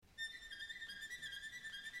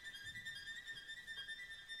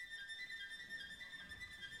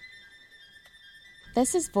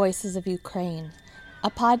This is Voices of Ukraine, a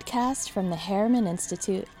podcast from the Harriman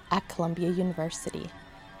Institute at Columbia University.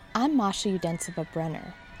 I'm Masha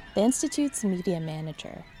Udentsova-Brenner, the Institute's media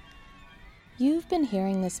manager. You've been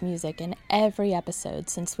hearing this music in every episode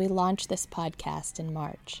since we launched this podcast in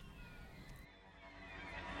March.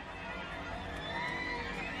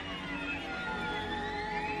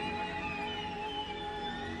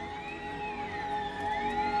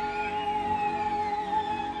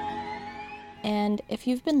 And if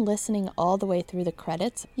you've been listening all the way through the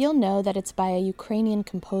credits, you'll know that it's by a Ukrainian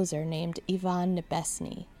composer named Ivan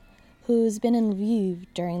Nebesny, who's been in Lviv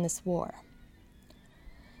during this war.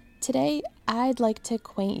 Today, I'd like to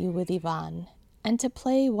acquaint you with Ivan and to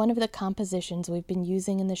play one of the compositions we've been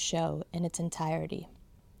using in the show in its entirety.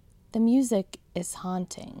 The music is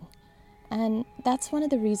haunting, and that's one of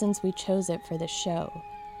the reasons we chose it for this show.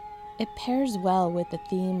 It pairs well with the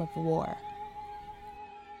theme of war.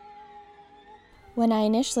 When I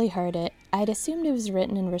initially heard it, I'd assumed it was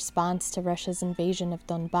written in response to Russia's invasion of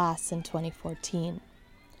Donbass in 2014,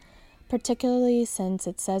 particularly since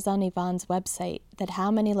it says on Ivan's website that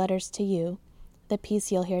How Many Letters to You, the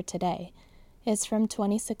piece you'll hear today, is from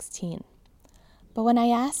 2016. But when I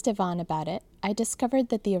asked Ivan about it, I discovered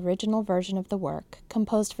that the original version of the work,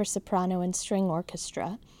 composed for soprano and string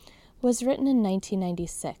orchestra, was written in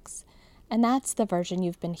 1996, and that's the version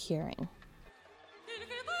you've been hearing.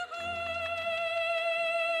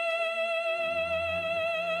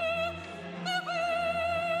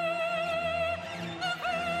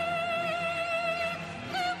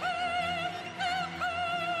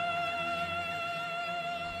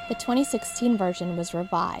 The 2016 version was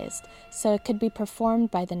revised so it could be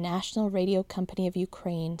performed by the National Radio Company of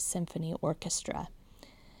Ukraine Symphony Orchestra.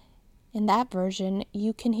 In that version,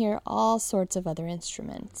 you can hear all sorts of other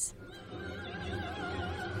instruments.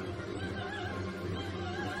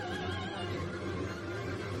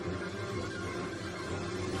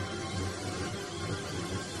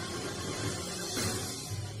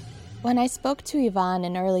 When I spoke to Ivan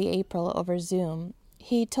in early April over Zoom,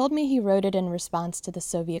 he told me he wrote it in response to the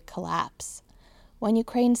Soviet collapse, when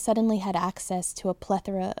Ukraine suddenly had access to a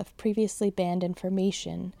plethora of previously banned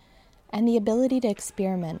information and the ability to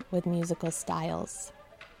experiment with musical styles.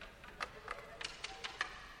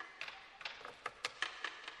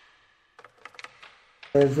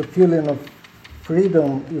 As a feeling of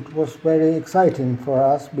freedom, it was very exciting for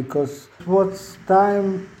us because it was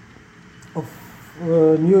time of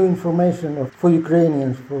new information for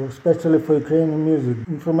Ukrainians, especially for Ukrainian music.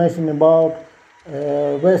 Information about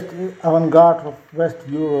West avant-garde of West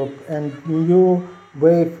Europe and new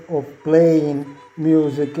wave of playing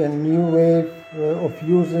music and new wave of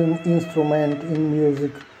using instrument in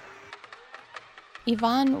music.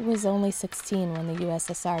 Ivan was only 16 when the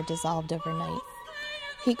USSR dissolved overnight.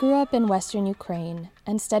 He grew up in Western Ukraine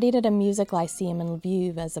and studied at a music lyceum in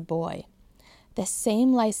Lviv as a boy. The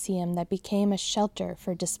same lyceum that became a shelter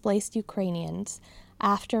for displaced Ukrainians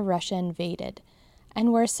after Russia invaded,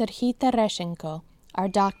 and where Serhiy Tereshchenko, our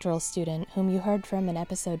doctoral student whom you heard from in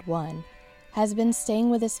episode 1, has been staying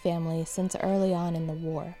with his family since early on in the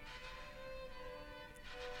war.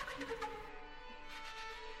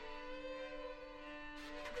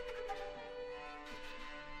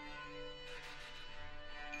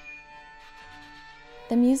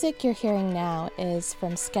 The music you're hearing now is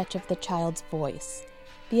from Sketch of the Child's Voice,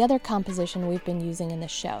 the other composition we've been using in the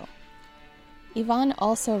show. Ivan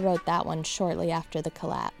also wrote that one shortly after the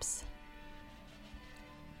collapse.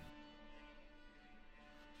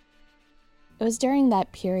 It was during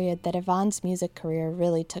that period that Ivan's music career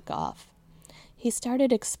really took off. He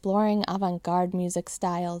started exploring avant-garde music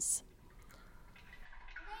styles.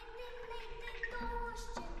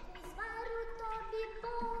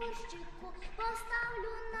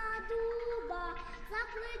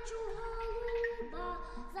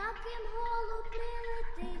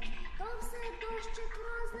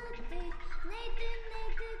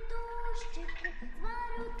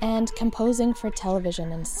 And composing for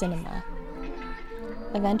television and cinema.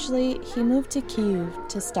 Eventually, he moved to Kyiv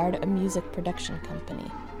to start a music production company.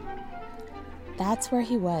 That's where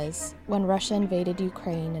he was when Russia invaded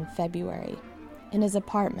Ukraine in February, in his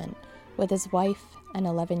apartment with his wife and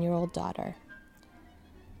 11-year-old daughter.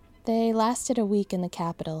 They lasted a week in the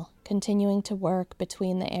capital, continuing to work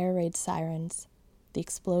between the air raid sirens, the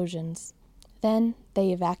explosions. Then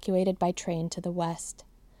they evacuated by train to the west.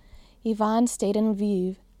 Ivan stayed in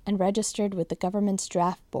Lviv and registered with the government's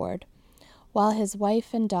draft board, while his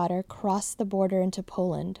wife and daughter crossed the border into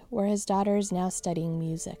Poland, where his daughter is now studying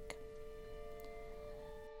music.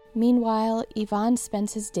 Meanwhile, Ivan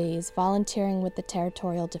spends his days volunteering with the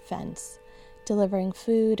Territorial Defense, delivering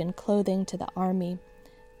food and clothing to the army,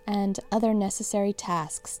 and other necessary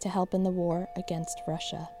tasks to help in the war against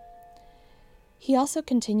Russia. He also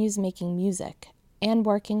continues making music and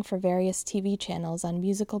working for various TV channels on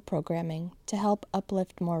musical programming to help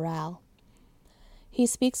uplift morale. He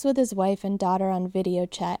speaks with his wife and daughter on video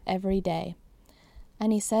chat every day,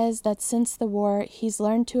 and he says that since the war, he's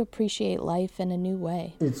learned to appreciate life in a new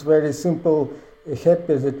way. It's very simple,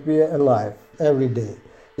 happy that we are alive every day.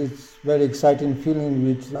 It's very exciting feeling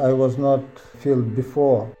which I was not feel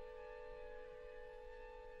before.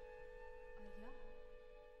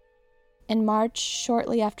 In March,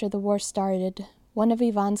 shortly after the war started, one of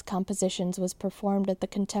Ivan's compositions was performed at the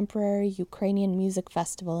Contemporary Ukrainian Music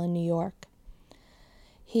Festival in New York.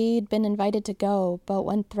 He'd been invited to go, but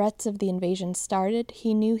when threats of the invasion started,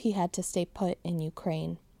 he knew he had to stay put in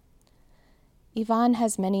Ukraine. Ivan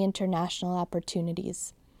has many international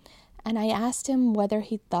opportunities, and I asked him whether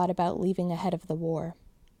he'd thought about leaving ahead of the war.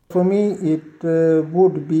 For me, it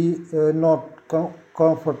would be not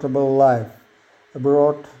comfortable life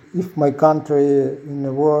abroad if my country in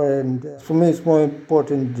a war, and for me it's more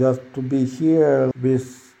important just to be here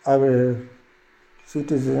with our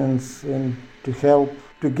citizens and to help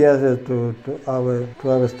together to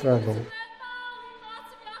our struggle.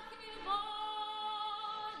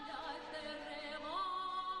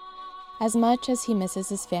 As much as he misses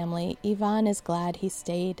his family, Ivan is glad he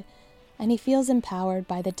stayed, and he feels empowered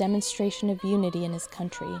by the demonstration of unity in his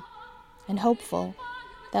country, and hopeful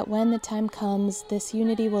that when the time comes, this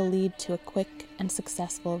unity will lead to a quick and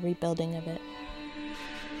successful rebuilding of it.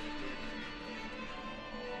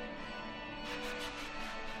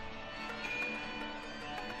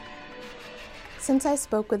 Since I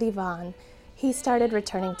spoke with Ivan, he started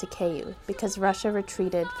returning to Kyiv because Russia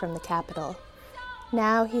retreated from the capital.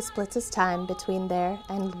 Now he splits his time between there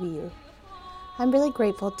and Lviv. I'm really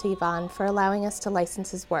grateful to Ivan for allowing us to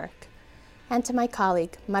license his work, and to my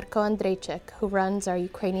colleague, Marko Andrejczyk, who runs our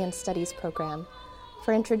Ukrainian Studies program,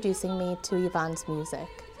 for introducing me to Ivan's music.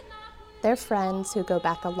 They're friends who go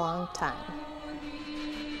back a long time.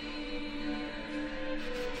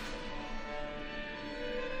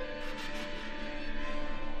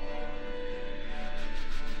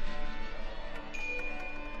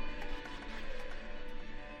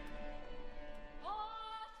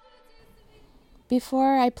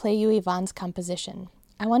 Before I play you Ivan's composition,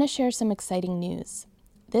 I want to share some exciting news.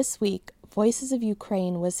 This week, Voices of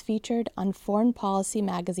Ukraine was featured on Foreign Policy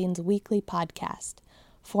Magazine's weekly podcast,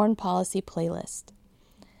 Foreign Policy Playlist.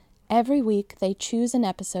 Every week, they choose an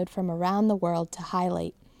episode from around the world to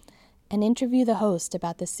highlight and interview the host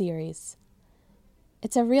about the series.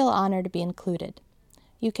 It's a real honor to be included.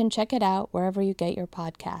 You can check it out wherever you get your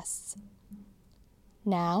podcasts.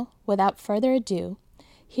 Now, without further ado,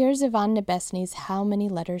 here's Ivan Nebesny's How Many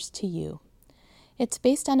Letters to You. It's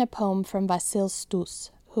based on a poem from Vasil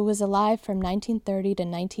Stus, who was alive from 1930 to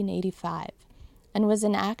 1985 and was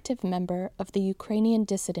an active member of the Ukrainian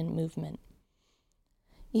dissident movement.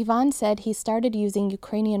 Ivan said he started using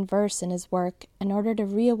Ukrainian verse in his work in order to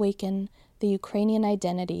reawaken the Ukrainian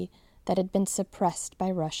identity that had been suppressed by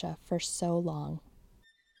Russia for so long.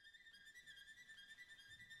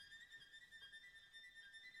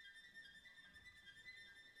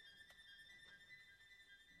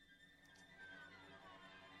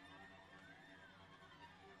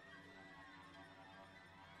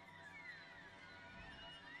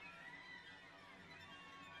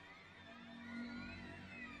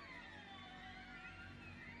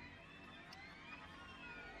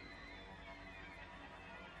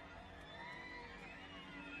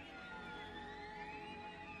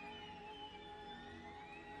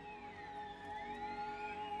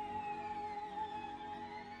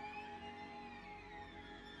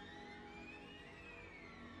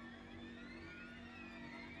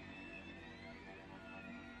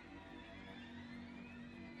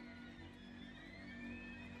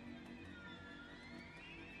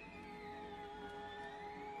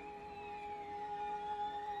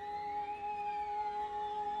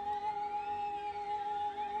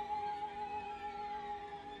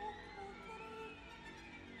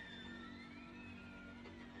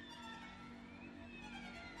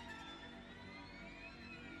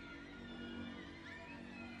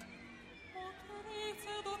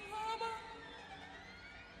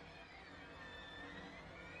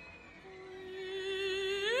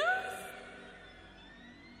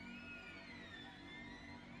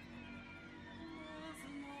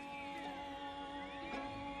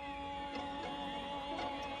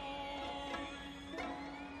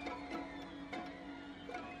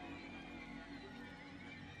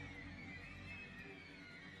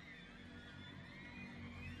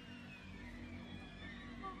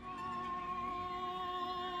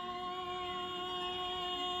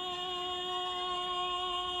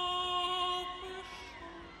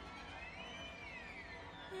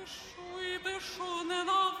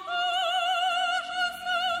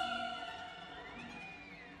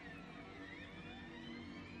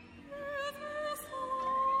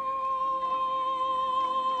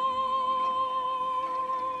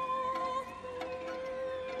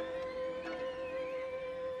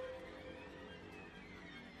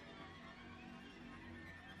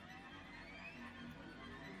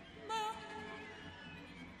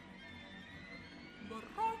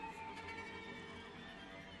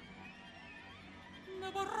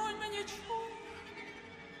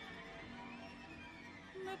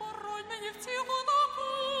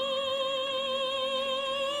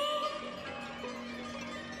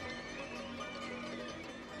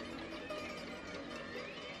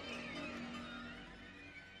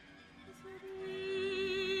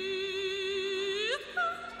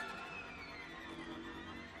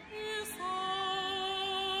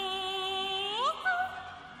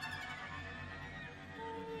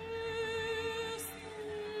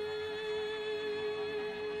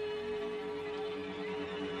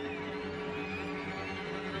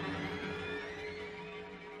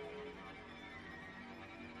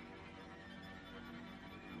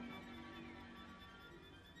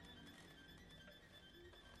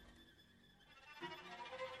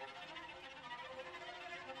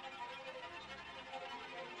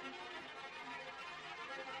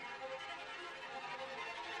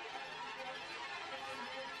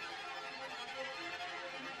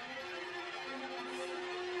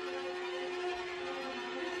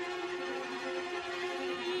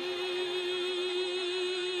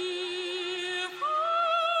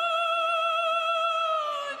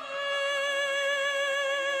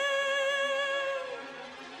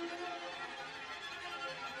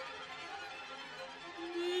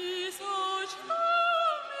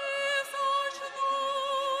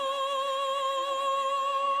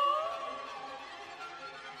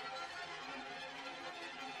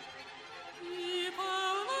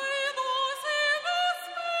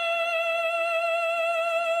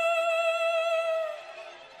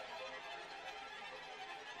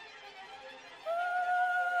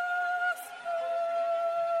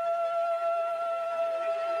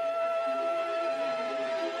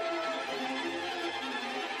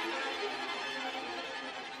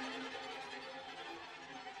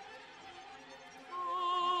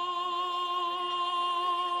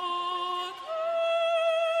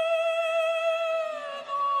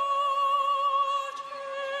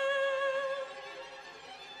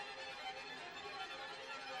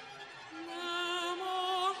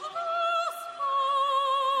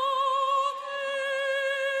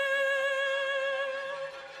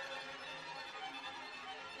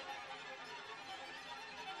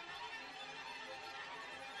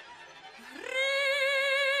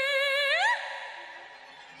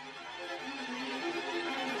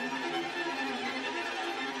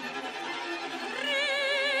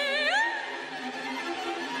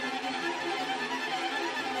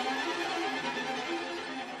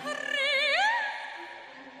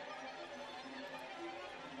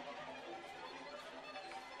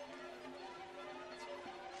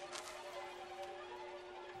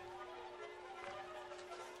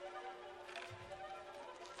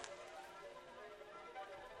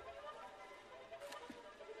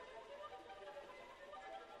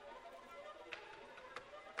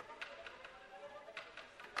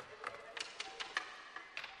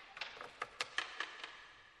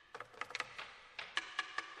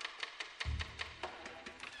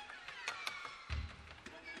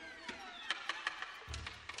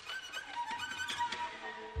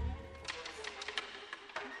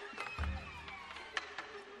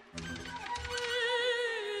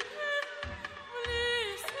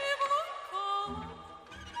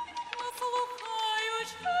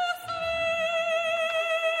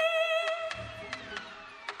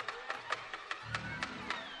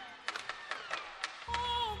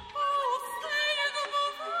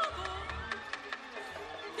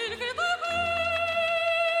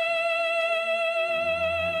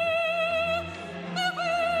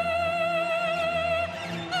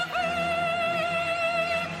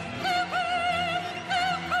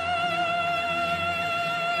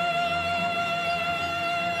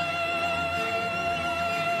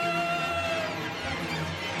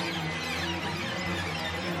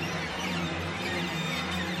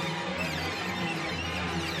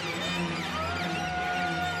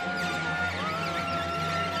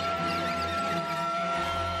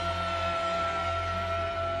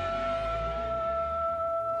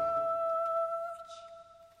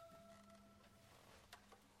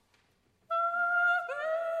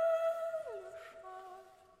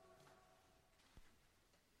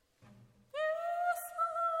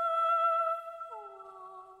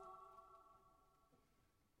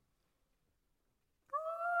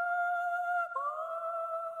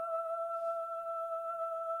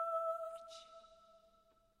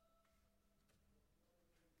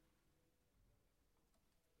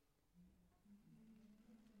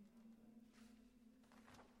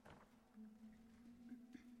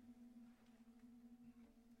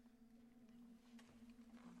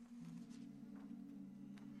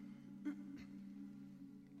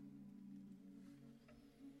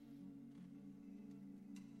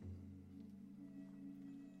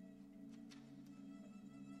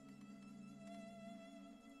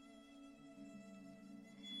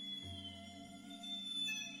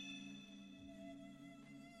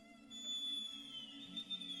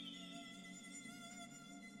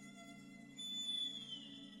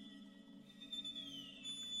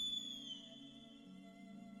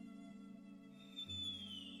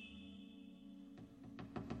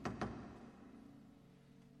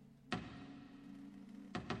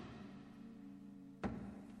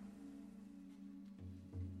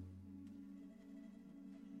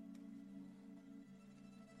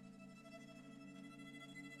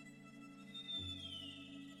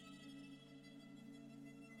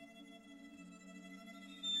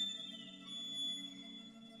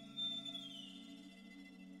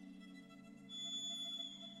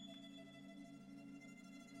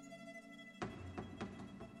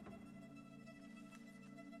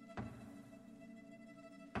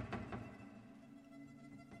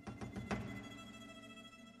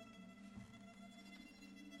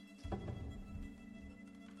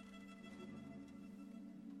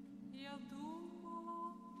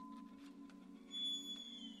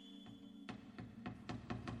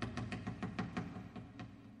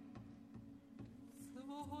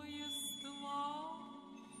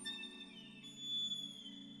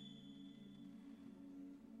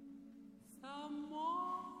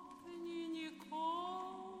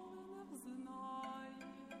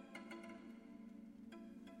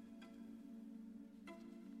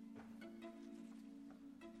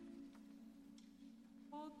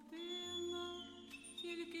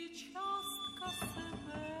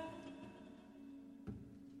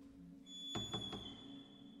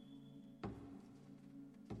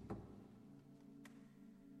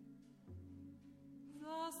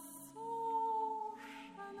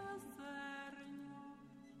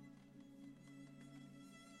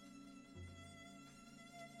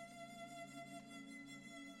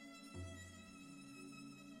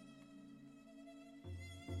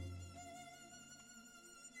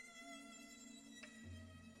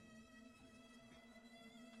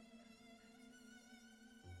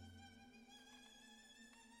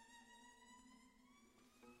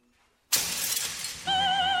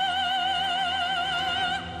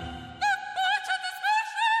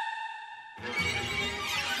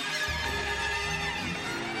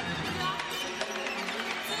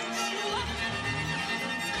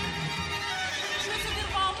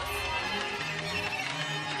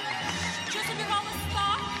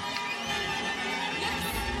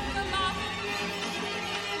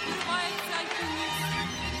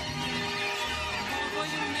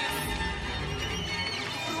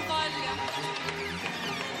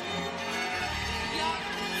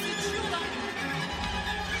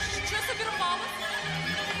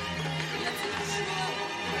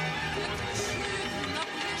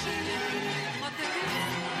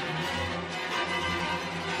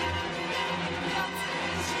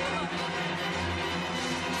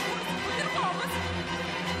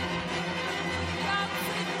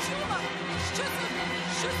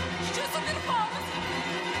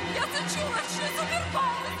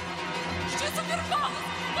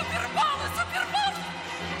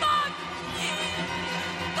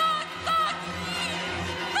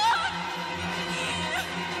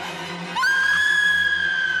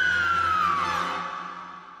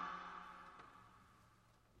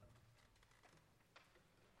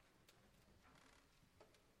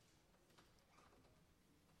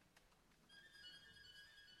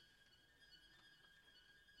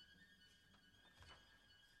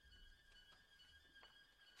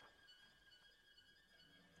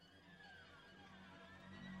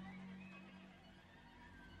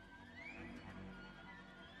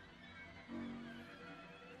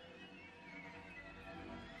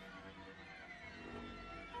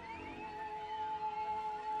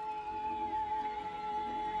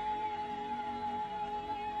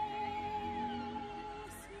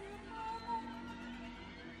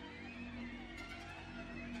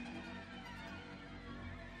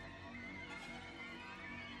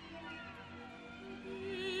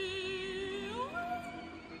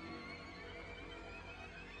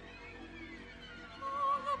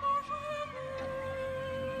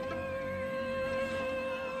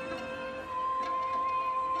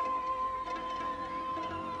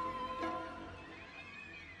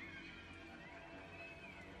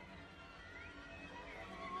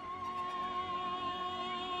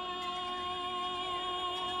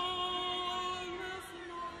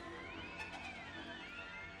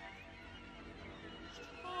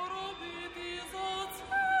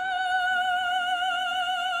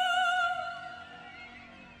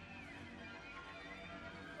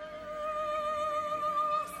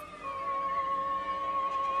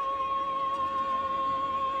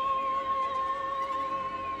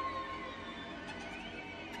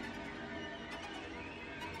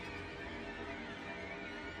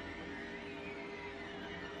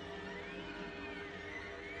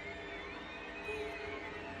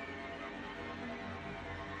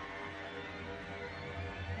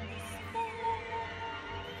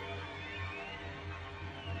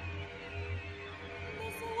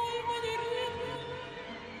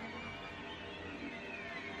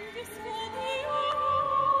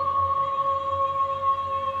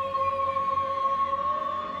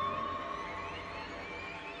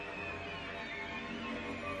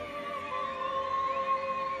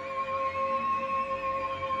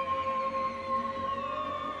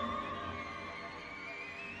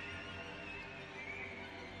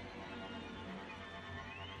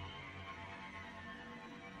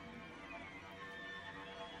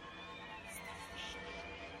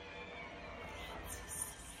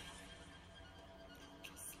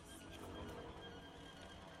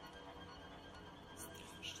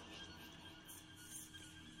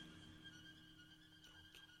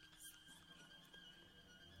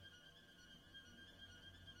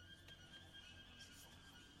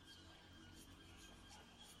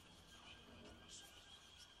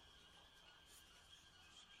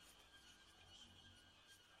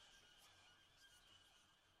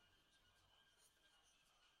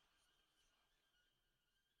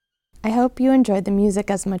 I hope you enjoyed the music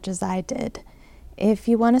as much as I did. If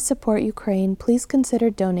you want to support Ukraine, please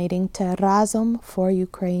consider donating to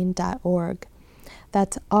razomforukraine.org.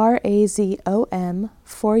 That's RAZOM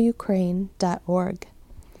forukraine.org.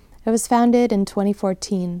 It was founded in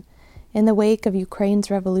 2014 in the wake of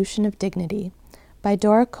Ukraine's Revolution of Dignity by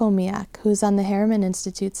Dora Komiak, who's on the Harriman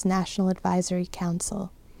Institute's National Advisory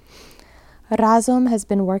Council. Razom has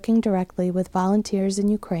been working directly with volunteers in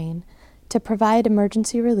Ukraine to provide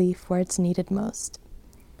emergency relief where it's needed most.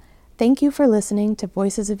 Thank you for listening to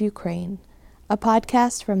Voices of Ukraine, a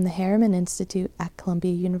podcast from the Harriman Institute at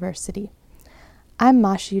Columbia University. I'm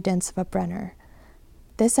Masha Udensiva-Brenner.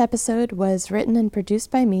 This episode was written and produced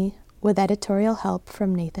by me with editorial help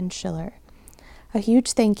from Nathan Schiller. A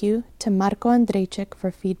huge thank you to Marko Andrejczyk for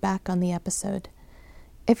feedback on the episode.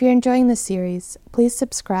 If you're enjoying this series, please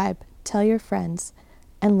subscribe, tell your friends,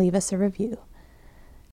 and leave us a review.